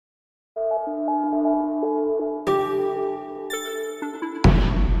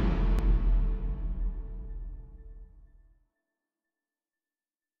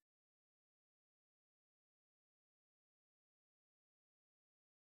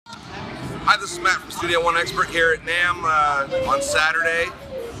Hi, this is Matt from Studio One Expert here at NAMM on Saturday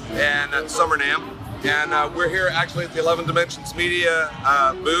and at Summer NAMM. And we're here actually at the 11 Dimensions Media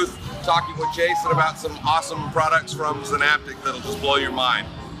booth talking with Jason about some awesome products from Zynaptiq that'll just blow your mind.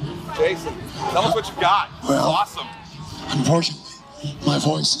 Jason, tell us what you've got. Well, awesome. Unfortunately, my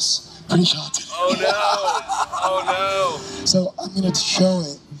voice is pretty shot today. Oh no, oh no. So I'm going to show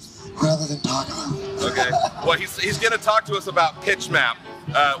it rather than talk about it. Okay, well he's going to talk to us about PitchMap,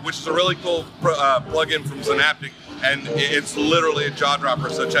 which is a really cool plugin from Zynaptiq, and it's literally a jaw dropper,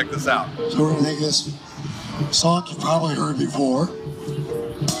 so check this out. So we're going to take this song you've probably heard before,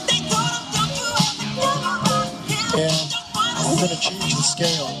 and I'm going to change the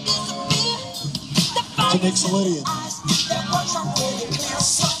scale to Mixolydian.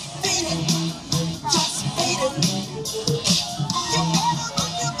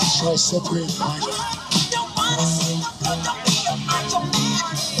 So I separate the mic.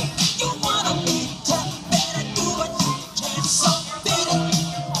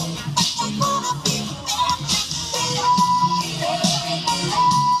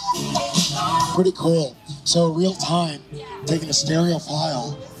 Pretty cool. So real time, taking a stereo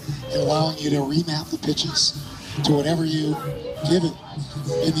file and allowing you to remap the pitches to whatever you give it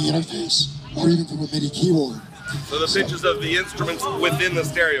in the interface, or even from a MIDI keyboard. So the pitches of the instruments within the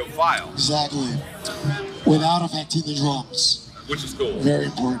stereo file. Exactly. Without affecting the drums. Which is cool. Very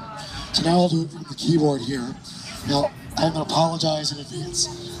important. So now I'll do it from the keyboard here. Now, I'm going to apologize in advance.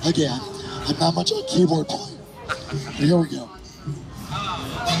 Again, I'm not much of a keyboard player. But here we go.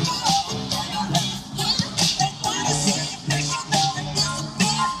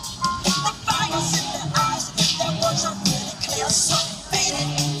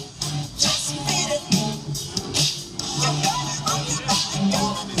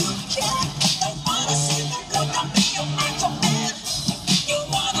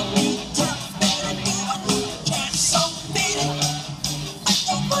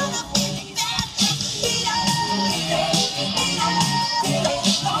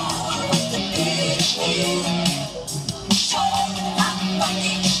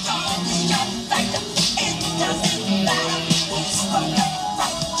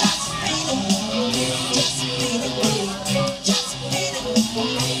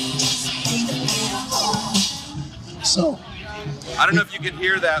 So, I don't know if you could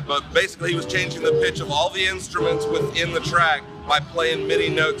hear that, but basically he was changing the pitch of all the instruments within the track by playing MIDI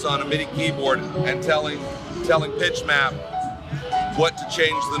notes on a MIDI keyboard and telling PitchMap what to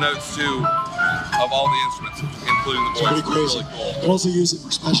change the notes to of all the instruments, including the voice. pretty crazy. Really cool. You can also use it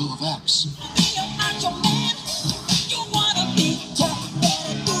for special effects.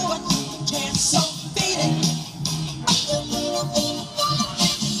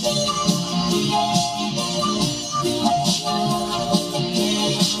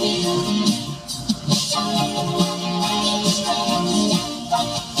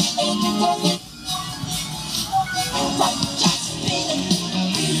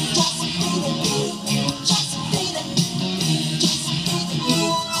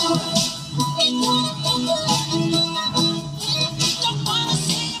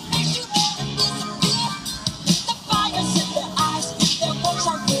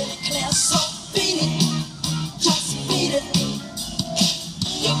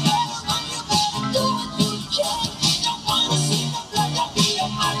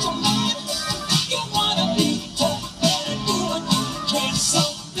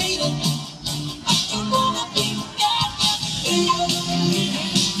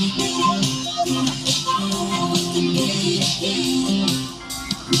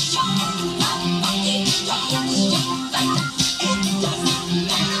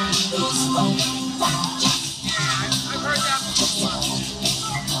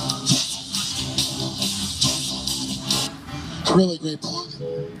 Really great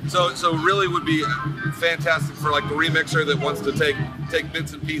plugin. So really would be fantastic for like the remixer that wants to take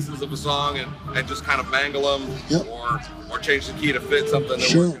bits and pieces of a song and just kind of mangle them, Yep. or change the key to fit something they're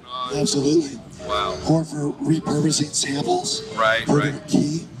Sure, working on. absolutely. Wow. Or for repurposing samples. Right, for a right. different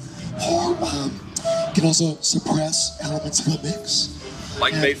key. Or you can also suppress elements of a mix.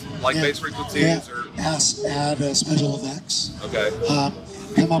 Like bass frequencies, yeah, or add special effects. okay.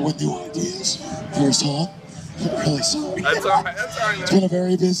 Come up with new ideas for a song. I'm really sorry. That's all right. That's all right. It's been a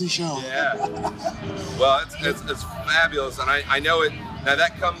very busy show. Yeah. Well, it's fabulous, and I know it. Now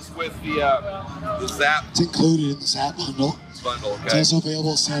that comes with the Zap It's included in the Zap bundle. bundle. It's Okay. also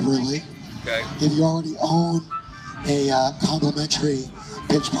available separately. Okay. If you already own a complementary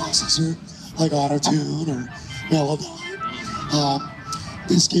pitch processor like Auto-Tune or Melodyne,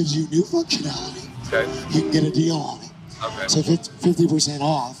 this gives you new functionality. Okay. You can get a deal on it. Okay. So if it's 50%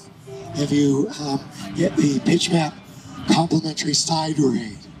 off if you get the PitchMap complimentary side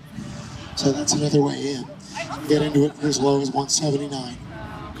grade. So that's another way in. Get into it for as low as $179.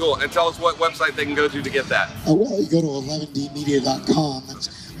 Cool. And tell us what website they can go to get that. Well, you go to 11dmedia.com. That's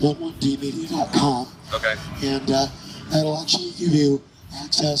 11dmedia.com. Okay. And that'll actually give you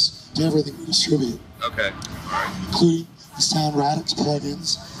access to everything we distribute. Okay. All right. Including the Sound Radix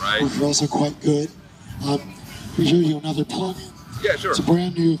plugins, right, which are also quite good. We show you another plugin. Yeah, sure. It's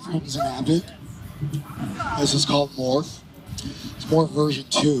brand new from Zynaptiq. This is called Morph. It's Morph version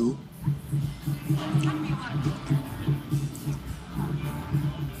 2.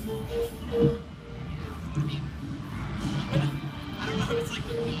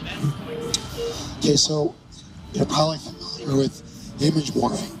 Okay, so you're probably familiar with image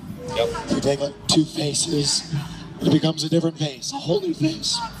morphing. Yep. You take like two faces, and it becomes a different face, a whole new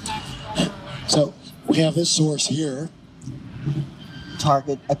face. So we have this source here.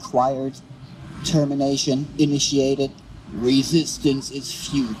 Target acquired. Termination initiated. Resistance is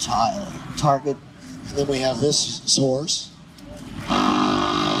futile. Target. And then we have this source.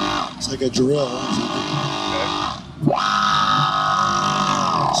 It's like a drill.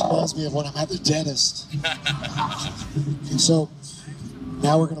 This reminds me of when I'm at the dentist. And so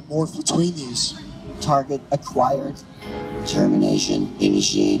now we're going to morph between these. Target acquired. Termination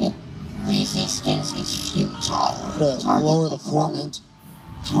initiated. Resistance is futile. I'm going to lower the formant.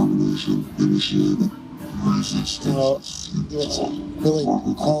 Termination initiated. Resistance. It's really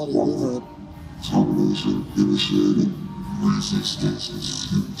quality reverb. Termination initiated. Resistance is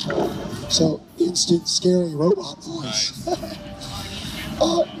futile. So instant scary robot voice. Nice.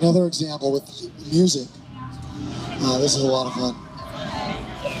 Another example with music. This is a lot of fun.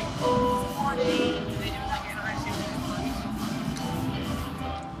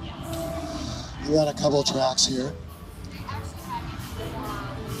 We got a couple tracks here.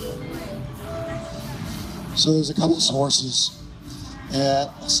 So there's a couple sources. And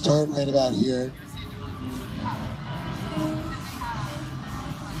I'll start right about here.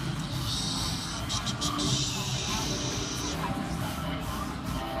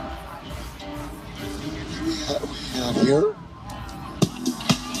 We have here.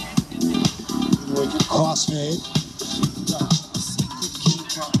 And we can crossfade.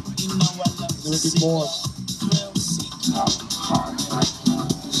 And then we can morph.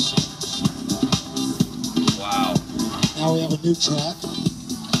 Wow. Now we have a new track.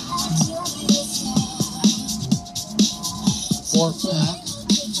 Morph back.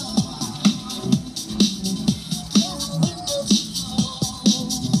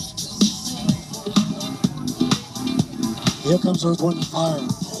 Here comes Earth, Wind, and Fire.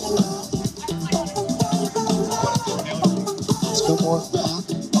 Let's go morph back.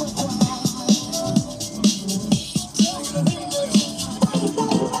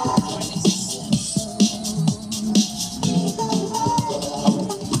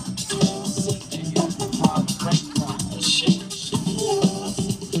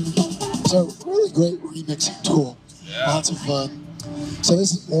 So really great remixing tool. Yeah. Lots of fun. So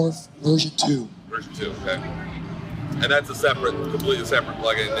this is Morph version 2. Version 2, okay. And that's a separate, completely separate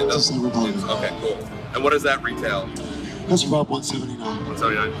plugin. It It's a separate plugin. Okay, cool. And what does that retail? That's about $179.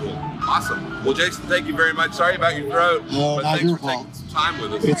 179, cool. Awesome. Well, Jason, thank you very much. Sorry about your throat, No, but not thanks your for taking fault. some time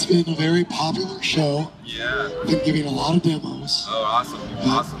with us. It's been a very popular show. Yeah. Been giving a lot of demos. Oh, awesome.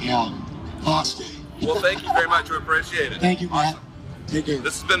 Awesome. Yeah. Awesome. Well, thank you very much. We appreciate it. Thank you, Matt. Awesome. Take care.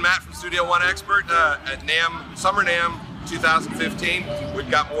 This has been Matt from Studio One Expert at NAMM, Summer NAMM 2015. We've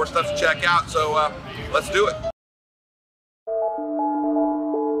got more stuff to check out, so let's do it.